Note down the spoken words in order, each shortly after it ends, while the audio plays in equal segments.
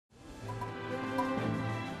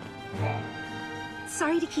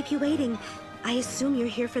sorry to keep you waiting. I assume you're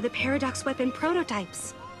here for the paradox weapon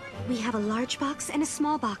prototypes. We have a large box and a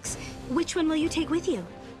small box. Which one will you take with you?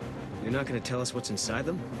 You're not gonna tell us what's inside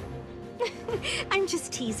them? I'm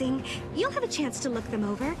just teasing. You'll have a chance to look them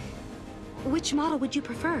over. Which model would you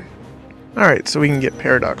prefer? Alright, so we can get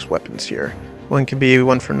paradox weapons here. One can be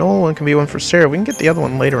one for Noel, one can be one for Sarah. We can get the other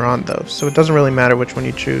one later on, though, so it doesn't really matter which one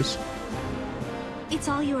you choose. It's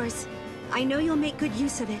all yours. I know you'll make good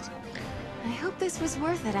use of it. I hope this was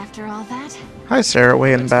worth it after all that. Hi, Sarah,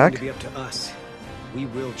 way in the back. It's going to be up to us. We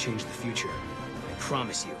will change the future. I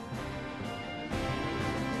promise you.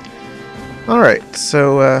 Alright,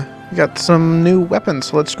 so we got some new weapons,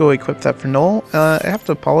 so let's go equip that for Noel. I have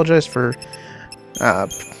to apologize for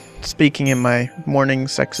speaking in my morning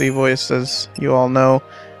sexy voice, as you all know.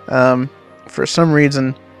 For some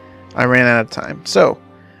reason, I ran out of time. So,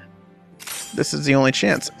 this is the only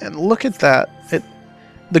chance. And look at that.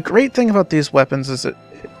 The great thing about these weapons is that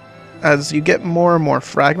as you get more and more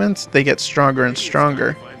fragments, they get stronger and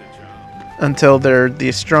stronger until they're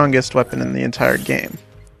the strongest weapon in the entire game.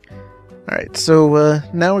 Alright, so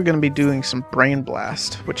now we're going to be doing some Brain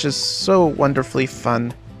Blast, which is so wonderfully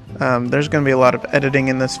fun. There's going to be a lot of editing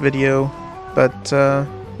in this video, but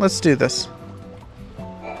let's do this.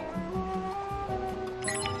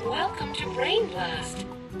 Welcome to Brain Blast,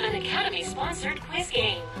 an Academy-sponsored quiz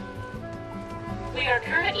game. We are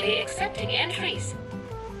currently accepting entries.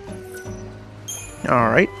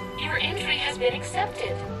 Alright. Your entry has been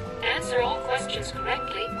accepted. Answer all questions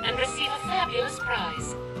correctly and receive a fabulous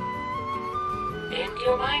prize. Bend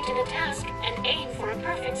your mind to the task and aim for a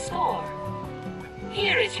perfect score.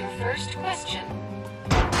 Here is your first question.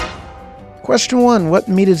 Question 1. What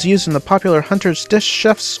meat is used in the popular Hunter's Dish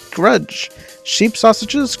Chef's Grudge? Sheep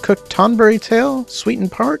sausages, cooked Tonbury tail,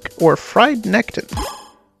 sweetened pork, or fried nectin?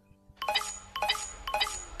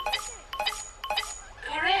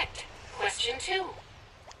 Correct. Question 2.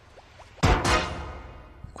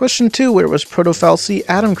 Question 2. Where was Proto-Fal'C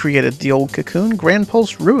Adam created? The Old Cocoon, Grand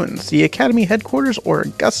Pulse Ruins, the Academy Headquarters, or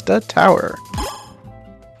Augusta Tower?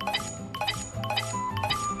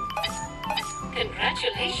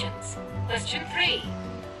 Congratulations. Question 3.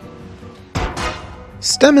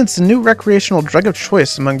 STEM is the new recreational drug of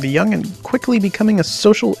choice among the young and quickly becoming a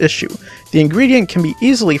social issue. The ingredient can be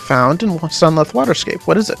easily found in Sunleth Waterscape.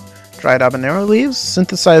 What is it? Dried habanero leaves,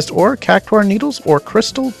 synthesized ore, cactuar needles, or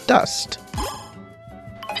crystal dust?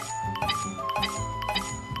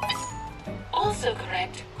 Also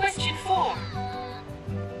correct. Question 4.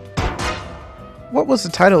 What was the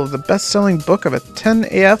title of the best-selling book of a 10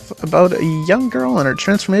 AF about a young girl and her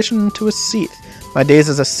transformation into a Seath? My Days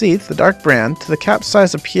as a Seath, The Dark Brand, To the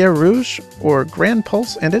Capsize of Pierre Rouge, or Grand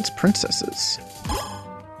Pulse and Its Princesses?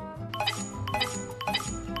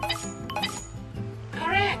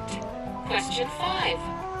 Correct. Question 5.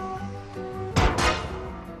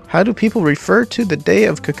 How do people refer to the day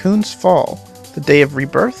of Cocoon's fall? The day of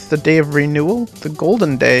rebirth, the day of renewal, the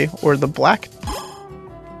golden day, or the black?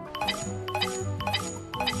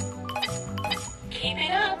 Keep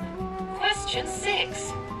it up. Question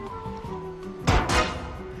 6.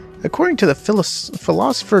 According to the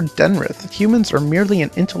philosopher Denrith, humans are merely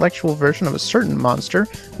an intellectual version of a certain monster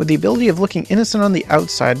with the ability of looking innocent on the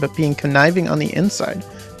outside but being conniving on the inside.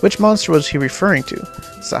 Which monster was he referring to?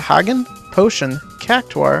 Sahagin, Potion,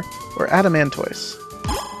 Cactuar, or Adamantoise?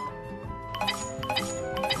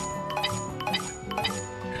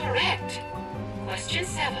 Correct. Question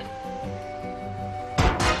 7.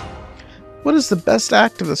 What is the best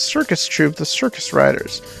act of the circus troupe, the Circus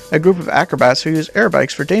Riders? A group of acrobats who use air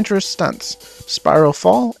bikes for dangerous stunts. Spiral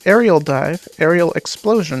fall, aerial dive, aerial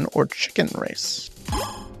explosion, or chicken race?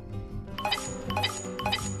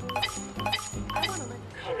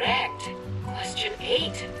 Correct. Question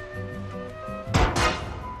 8.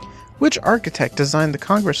 Which architect designed the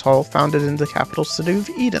Congress Hall founded in the capital city of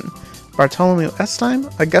Eden? Bartholomew Estime,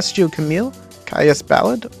 Augustio Camille, Caius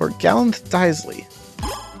Ballad, or Gallanth Disley?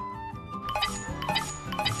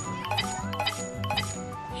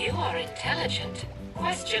 You are intelligent.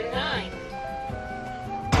 Question 9.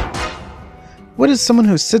 What is someone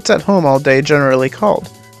who sits at home all day generally called?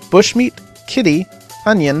 Bushmeat, kitty,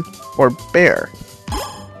 onion, or bear?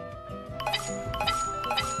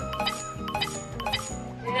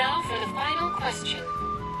 Now for the final question.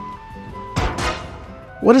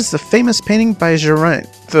 What is the famous painting by Geraint,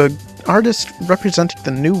 the artist representing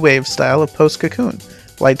the new wave style of post-Cocoon?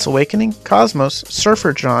 Light's Awakening, Cosmos,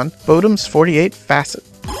 Surfer John, Bodom's 48 Facet.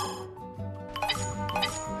 A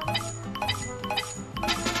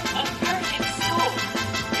perfect score.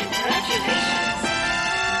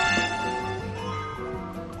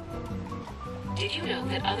 Congratulations. Did you know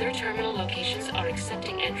that other terminal locations are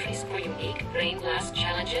accepting entries for unique Brain Blast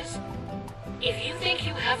challenges? If you think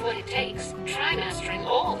you have what it takes, try mastering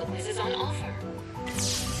all the quizzes on offer.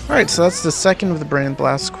 Alright, so that's the second of the Brain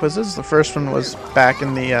Blast quizzes. The first one was back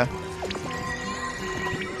in the,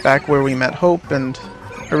 back where we met Hope and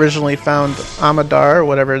originally found Amadar,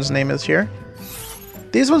 whatever his name is here.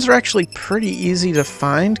 These ones are actually pretty easy to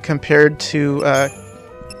find compared to,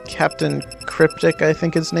 Captain Cryptic, I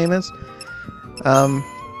think his name is.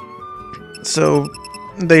 So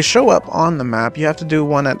they show up on the map. You have to do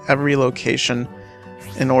one at every location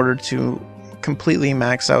in order to completely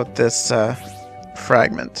max out this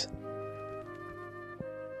fragment.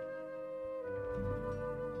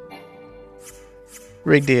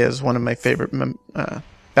 Rigdia is one of my favorite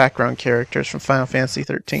background characters from Final Fantasy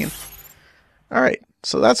XIII. Alright,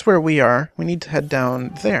 so that's where we are. We need to head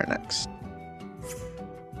down there next.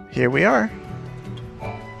 Here we are.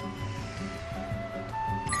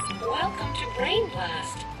 Welcome to Brain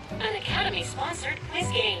Blast, an Academy-sponsored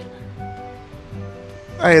quiz game.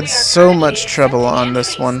 I had so much trouble on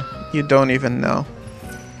this one. You don't even know.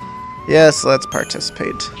 Yes, let's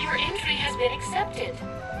participate. Your entry has been accepted.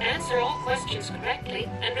 Answer all questions correctly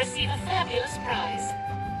and receive a fabulous prize.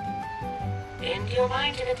 Bend your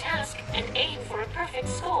mind to the task and aim for a perfect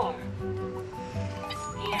score.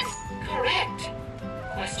 Yes, correct.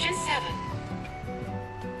 Question 7.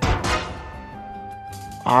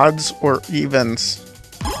 Odds or evens?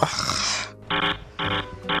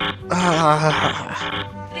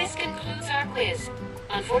 This concludes our quiz.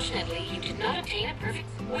 Unfortunately, you did not obtain a perfect.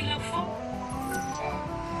 We look forward.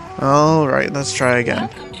 Alright, let's try again.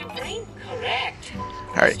 Welcome to Brain. Correct.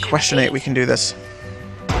 Alright, question 8, we can do this.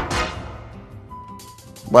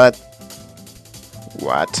 What?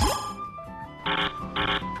 What?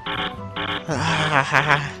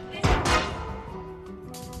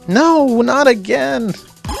 No, not again!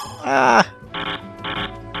 Alright,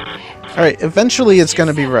 eventually it's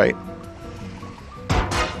gonna be right.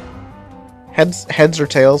 Heads or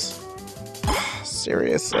tails?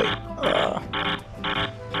 Seriously.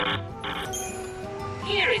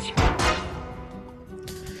 Here is your.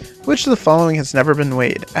 Which of the following has never been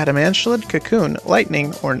weighed? Adamantulid, cocoon,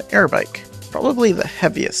 lightning, or an air bike? Probably the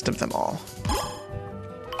heaviest of them all.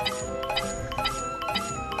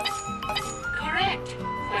 Correct.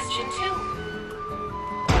 Question 2.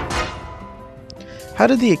 How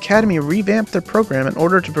did the Academy revamp their program in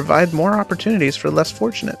order to provide more opportunities for the less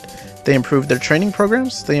fortunate? They improved their training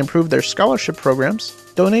programs, they improved their scholarship programs,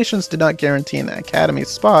 donations did not guarantee an Academy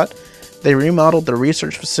spot, they remodeled their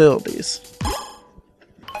research facilities.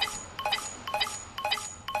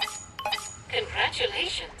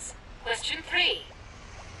 Congratulations. Question 3.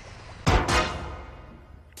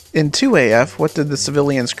 In 2AF, what did the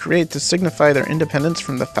civilians create to signify their independence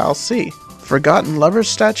from the Foul Sea? Forgotten Lovers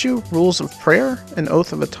Statue, Rules of Prayer, an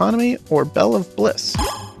Oath of Autonomy, or Bell of Bliss?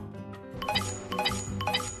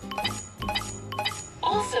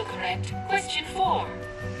 Also correct. Question 4.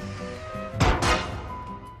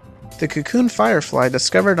 The Cocoon Firefly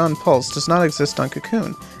discovered on Pulse does not exist on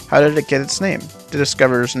Cocoon. How did it get its name? The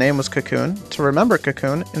discoverer's name was Cocoon, to remember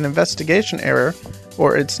Cocoon, an investigation error,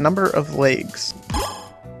 or its number of legs.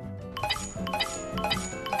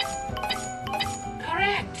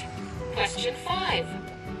 Correct. Question 5.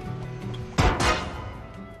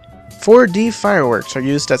 4D fireworks are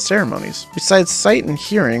used at ceremonies. Besides sight and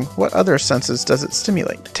hearing, what other senses does it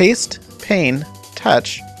stimulate? Taste, pain,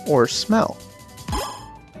 touch, or smell?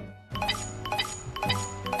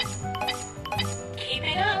 Keep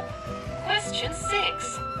it up. Question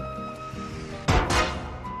 6.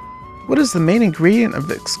 What is the main ingredient of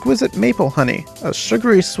exquisite maple honey, a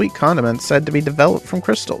sugary sweet condiment said to be developed from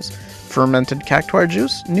crystals? Fermented cactuar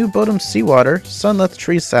juice, new bottom seawater, sunleth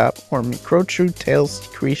tree sap, or microtrude tail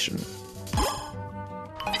secretion?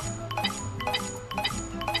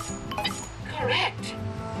 Correct.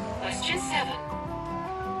 Question 7.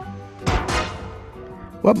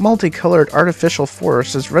 What multicolored artificial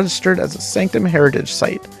forest is registered as a Sanctum Heritage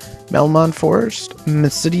Site? Melmon Forest,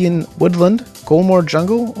 Mysidian Woodland, Golmore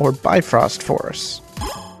Jungle, or Bifrost Forest?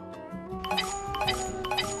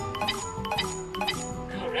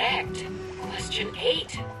 Correct. Question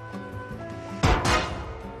 8.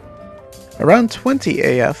 Around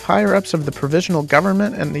 20 AF, higher-ups of the Provisional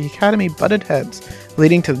Government and the Academy butted heads,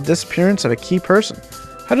 leading to the disappearance of a key person.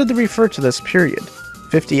 How did they refer to this period?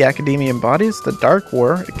 50 Academian Bodies, the Dark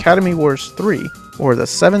War, Academy Wars 3, or the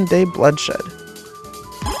 7-Day Bloodshed?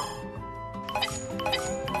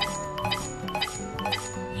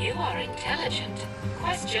 You are intelligent.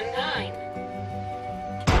 Question 9.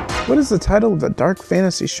 What is the title of the dark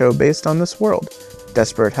fantasy show based on this world?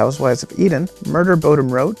 Desperate Housewives of Eden, Murder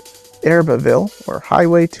Bodom Road, Erebaville, or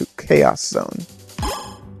Highway to Chaos Zone.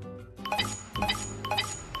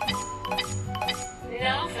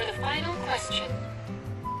 Now for the final question.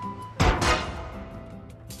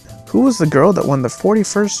 Who was the girl that won the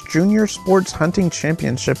 41st Junior Sports Hunting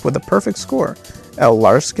Championship with a perfect score? Elle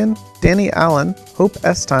Larskin, Danny Allen, Hope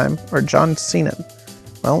Estime, or John Seenan?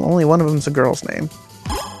 Well, only one of them's a girl's name.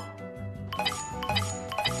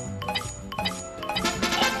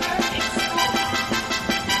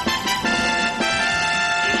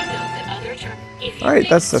 Alright,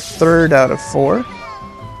 that's the 3rd out of 4.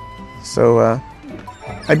 So,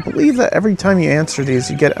 I believe that every time you answer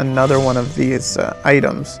these, you get another one of these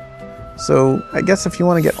items. So, I guess if you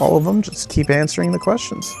want to get all of them, just keep answering the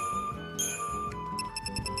questions.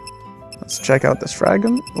 Let's check out this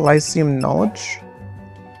fragment. Lyceum Knowledge.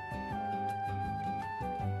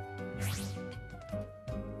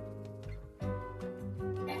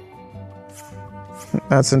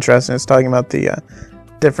 That's interesting. It's talking about the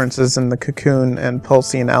differences in the Cocoon and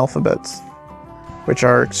Pulsean alphabets, which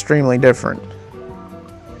are extremely different.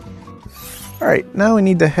 Alright, now we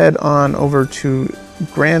need to head on over to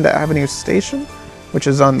Grand Avenue Station, which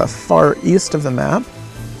is on the far east of the map,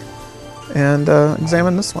 and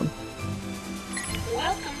examine this one.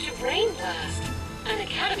 Welcome to Brain Blast, an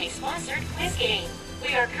Academy-sponsored quiz game.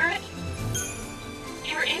 We are currently...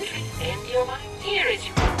 Your entry and your mind. Here is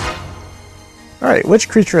your... Alright, which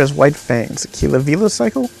creature has white fangs? Aquila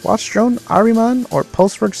Velocycle, Watch Drone, Ahriman, or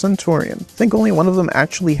Pulsework Centurion? I think only one of them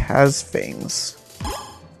actually has fangs.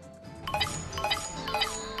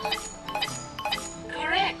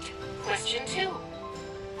 Correct. Question 2.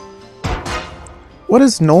 What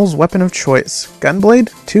is Noel's weapon of choice?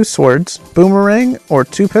 Gunblade, 2 swords, boomerang, or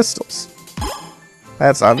 2 pistols?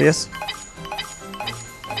 That's obvious.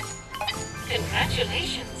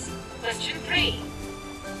 Congratulations. Question 3.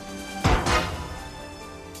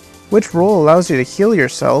 Which role allows you to heal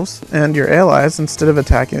yourselves and your allies instead of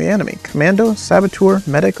attacking the enemy? Commando, Saboteur,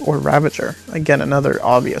 Medic, or Ravager? Again, another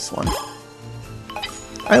obvious one.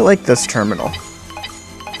 I like this terminal.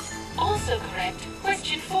 Also correct.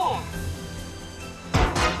 Question 4.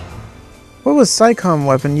 What was Psycom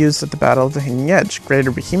weapon used at the Battle of the Hanging Edge?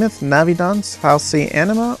 Greater Behemoth, Navidance, Halsey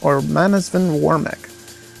Anima, or Manasvin Warmech?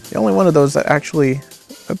 The only one of those that actually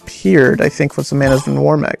appeared, I think, was the Manasvin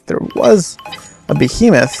Warmech. There was a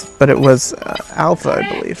Behemoth, but it was Alpha, I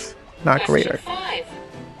believe, not Greater. Question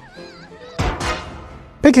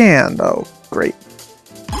 5. Big hand! Oh, great.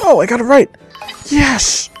 Oh, I got it right!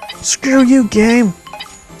 Yes! Screw you, game!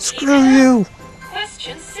 Screw you!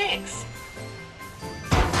 Question 6.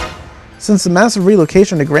 Since the massive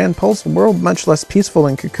relocation to Grand Pulse, world much less peaceful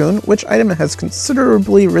than Cocoon, which item has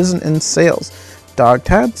considerably risen in sales? Dog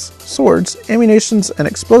tags, swords, ammunitions, and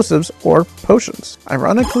explosives, or potions.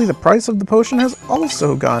 Ironically, the price of the potion has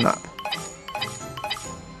also gone up.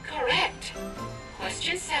 Correct.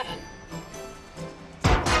 Question 7.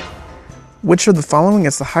 Which of the following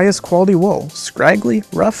is the highest quality wool? Scraggly,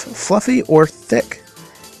 rough, fluffy, or thick?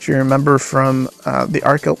 If you remember from the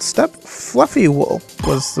Arkilt step, fluffy wool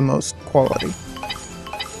was the most quality.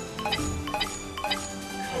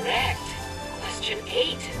 Correct. Question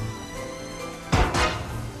 8.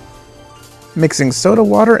 Mixing soda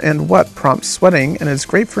water and what prompts sweating and is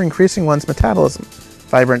great for increasing one's metabolism?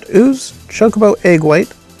 Vibrant ooze, chocobo egg white,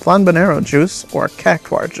 flanbanero juice, or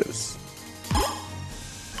cactuar juice?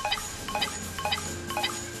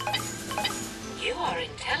 You are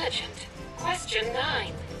intelligent. Question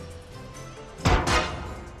 9.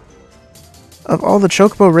 Of all the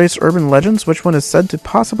chocobo race urban legends, which one is said to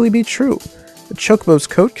possibly be true? The chocobo's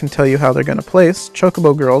coat can tell you how they're going to place,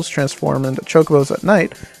 chocobo girls transform into chocobos at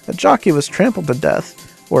night, a jockey was trampled to death,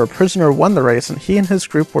 or a prisoner won the race and he and his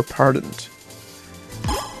group were pardoned.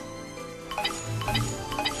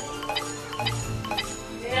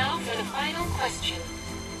 Now for the final question.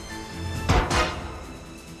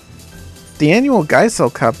 The annual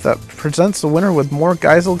Geisel Cup that presents the winner with more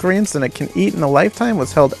Geisel greens than it can eat in a lifetime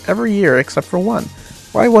was held every year except for one.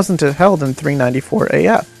 Why wasn't it held in 394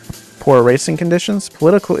 AF? Poor racing conditions,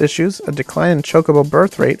 political issues, a decline in chocobo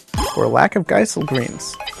birth rate, or lack of Geisel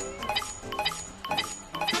greens. A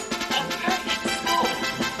perfect score.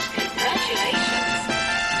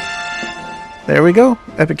 Congratulations. There we go,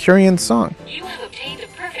 Epicurean song. You have obtained a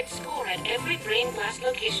perfect score at every Brain Blast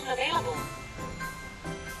location available.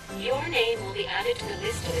 Your name will be added to the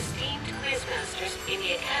list of esteemed quizmasters in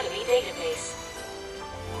the Academy database.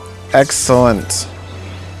 Excellent.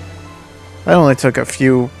 I only took a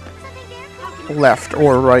few left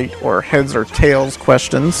or right or heads or tails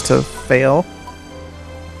questions to fail.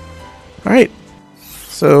 Alright,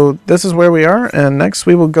 So this is where we are, and next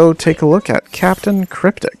we will go take a look at Captain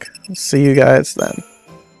Cryptic. See you guys then.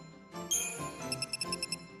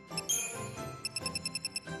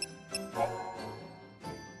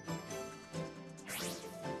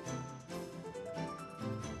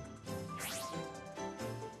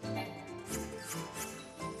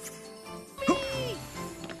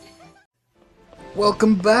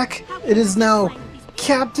 Welcome back. It is now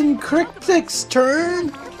Captain Cryptic's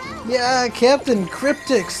turn. Yeah, Captain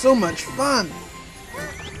Cryptic, so much fun.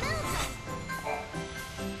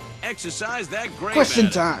 Exercise that gray Question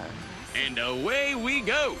matter. time. And away we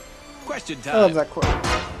go. Question time. I love that quote.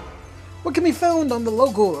 What can be found on the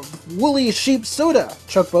logo of Woolly Sheep Soda?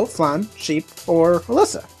 Chocobo, Flan, Sheep, or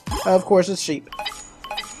Alyssa? Of course it's sheep.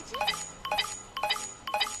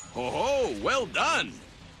 Ho ho, well done.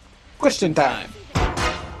 Question time.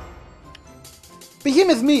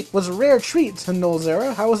 Behemoth meat was a rare treat in Noel's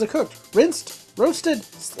era. How was it cooked? Rinsed, roasted,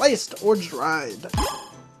 sliced, or dried?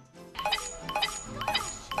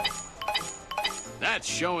 That's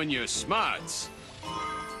showing your smarts.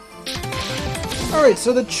 Alright,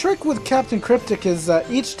 so the trick with Captain Cryptic is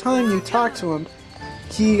each time you talk to him,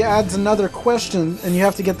 he adds another question, and you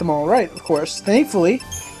have to get them all right, of course. Thankfully,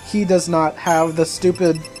 he does not have the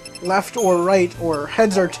stupid left or right or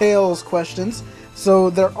heads or tails questions,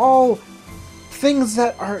 so they're all things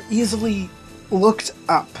that are easily looked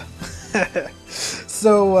up.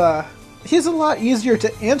 So, he's a lot easier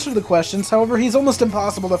to answer the questions, however, he's almost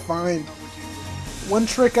impossible to find. One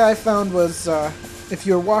trick I found was, if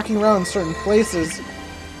you're walking around certain places,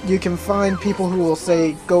 you can find people who will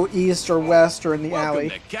say, go east or west or in the alley.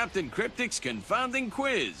 Welcome to Captain Cryptic's Confounding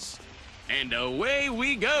Quiz. And away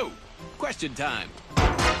we go. Question time.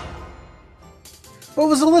 What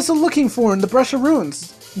was Alyssa looking for in the Brush of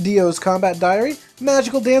Runes? Dio's Combat Diary,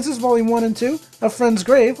 Magical Dances Volume 1 and 2, A Friend's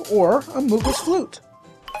Grave, or a Moogle's Flute?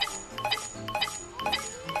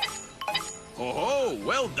 Ho ho,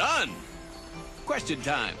 well done. Question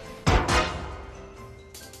time.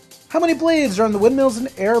 How many blades are on the windmills in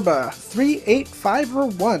Erba? 3, 8, 5, or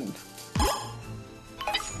 1?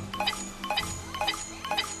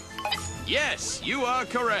 Yes, you are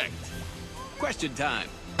correct. Question time.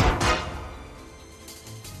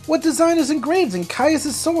 What design is engraved in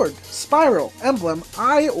Caius' sword? Spiral, emblem,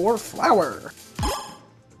 eye, or flower?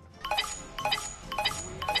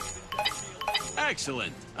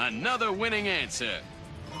 Excellent. Another winning answer.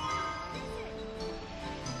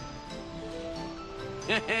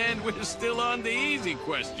 And we're still on the easy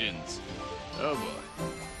questions. Oh boy.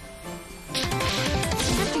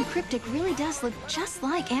 Captain Cryptic really does look just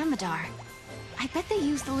like Amadar. I bet they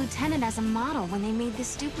used the lieutenant as a model when they made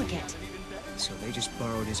this duplicate. So they just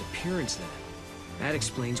borrowed his appearance then. That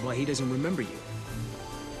explains why he doesn't remember you.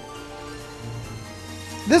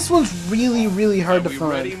 This one's really, really hard Are to we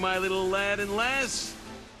find. ready, my little lad and lass?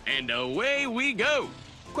 And away we go.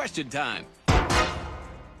 Question time.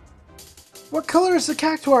 What color is the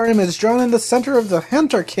cactuar image drawn in the center of the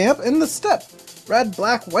hunter camp in the steppe? Red,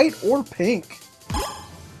 black, white, or pink?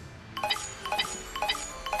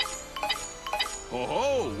 Ho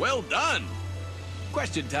ho, well done.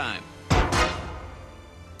 Question time.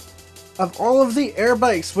 Of all of the air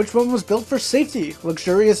bikes, which one was built for safety?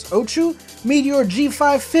 Luxurious Ochu, Meteor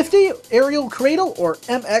G550, Aerial Cradle, or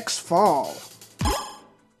MX Fall?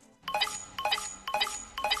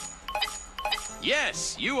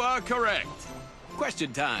 Yes, you are correct.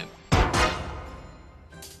 Question time.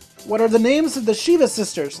 What are the names of the Shiva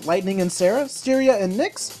sisters? Lightning and Sarah, Styria and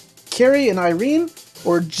Nyx, Carrie and Irene,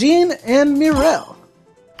 or Jean and Mirelle?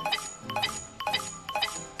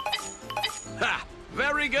 Ha!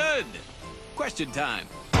 Very good. Question time.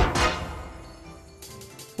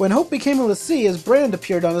 When Hope became a Lassie, his brand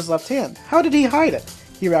appeared on his left hand. How did he hide it?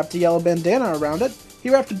 He wrapped a yellow bandana around it,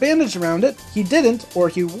 he wrapped a bandage around it, he didn't, or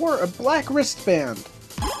he wore a black wristband.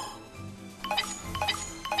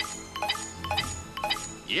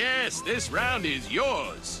 Yes, this round is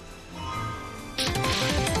yours.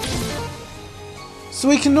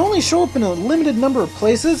 So he can only show up in a limited number of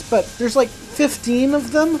places, but there's like 15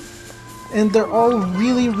 of them, and they're all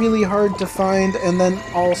really, really hard to find, and then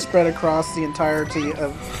all spread across the entirety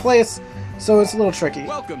of the place, so it's a little tricky.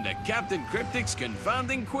 Welcome to Captain Cryptic's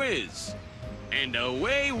Confounding Quiz. And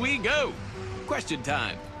away we go. Question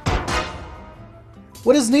time.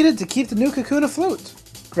 What is needed to keep the new cocoon afloat?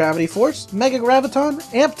 Gravity force, mega graviton,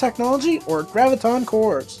 amp technology, or graviton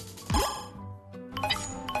cores?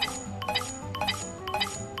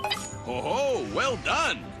 Ho ho, well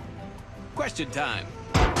done. Question time.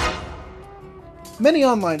 Many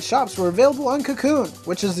online shops were available on Cocoon,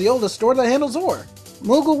 which is the oldest store that handles ore.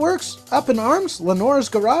 Mogul Works, Up in Arms, Lenore's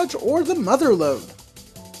Garage, or the Motherlode?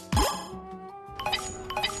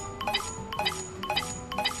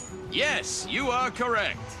 Yes, you are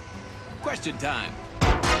correct. Question time.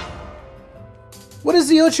 What is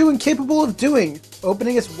the Ochu incapable of doing?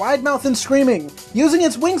 Opening its wide mouth and screaming, using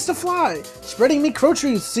its wings to fly, spreading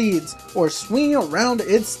Microtru seeds, or swinging around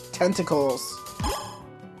its tentacles?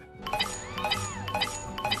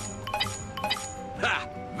 Ha!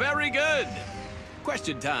 Very good.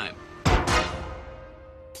 Question time.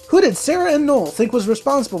 Who did Sarah and Noel think was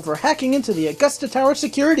responsible for hacking into the Augusta Tower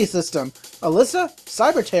security system? Alyssa,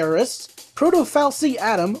 cyber terrorists, Proto-Falsi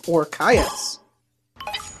Adam, or Caius?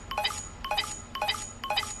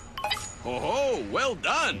 Ho ho, well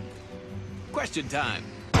done. Question time.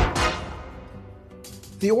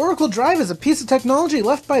 The Oracle Drive is a piece of technology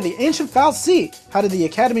left by the ancient Falsi. How did the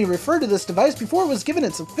Academy refer to this device before it was given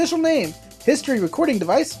its official name? History recording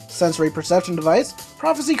device, sensory perception device,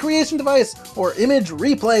 prophecy creation device, or image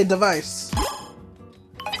replay device?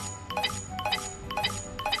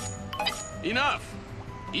 Enough.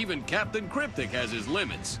 Even Captain Cryptic has his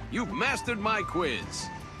limits. You've mastered my quiz.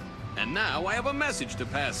 And now I have a message to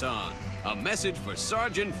pass on. A message for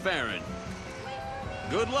Sergeant Farron.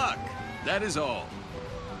 Good luck. That is all.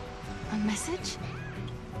 A message?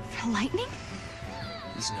 For Lightning?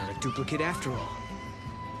 He's not a duplicate after all.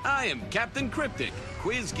 I am Captain Cryptic,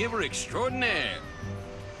 quiz giver extraordinaire.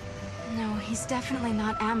 No, he's definitely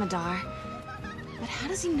not Amadar. But how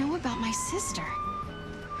does he know about my sister?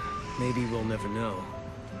 Maybe we'll never know.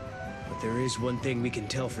 But there is one thing we can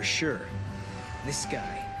tell for sure. This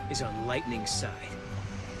guy is on Lightning's side.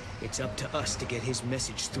 It's up to us to get his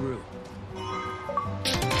message through.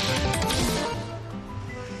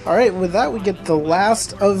 Alright, with that we get the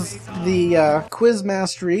last of the quiz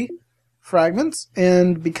mastery fragments,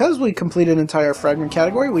 and because we complete an entire fragment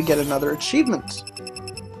category, we get another achievement.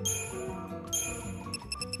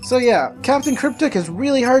 So yeah, Captain Cryptic is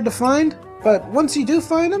really hard to find, but once you do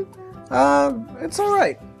find him, it's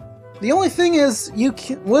alright. The only thing is,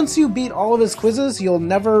 once you beat all of his quizzes, you'll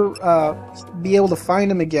never be able to find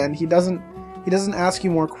him again. He doesn't ask you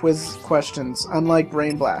more quiz questions, unlike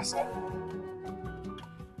Brain Blast.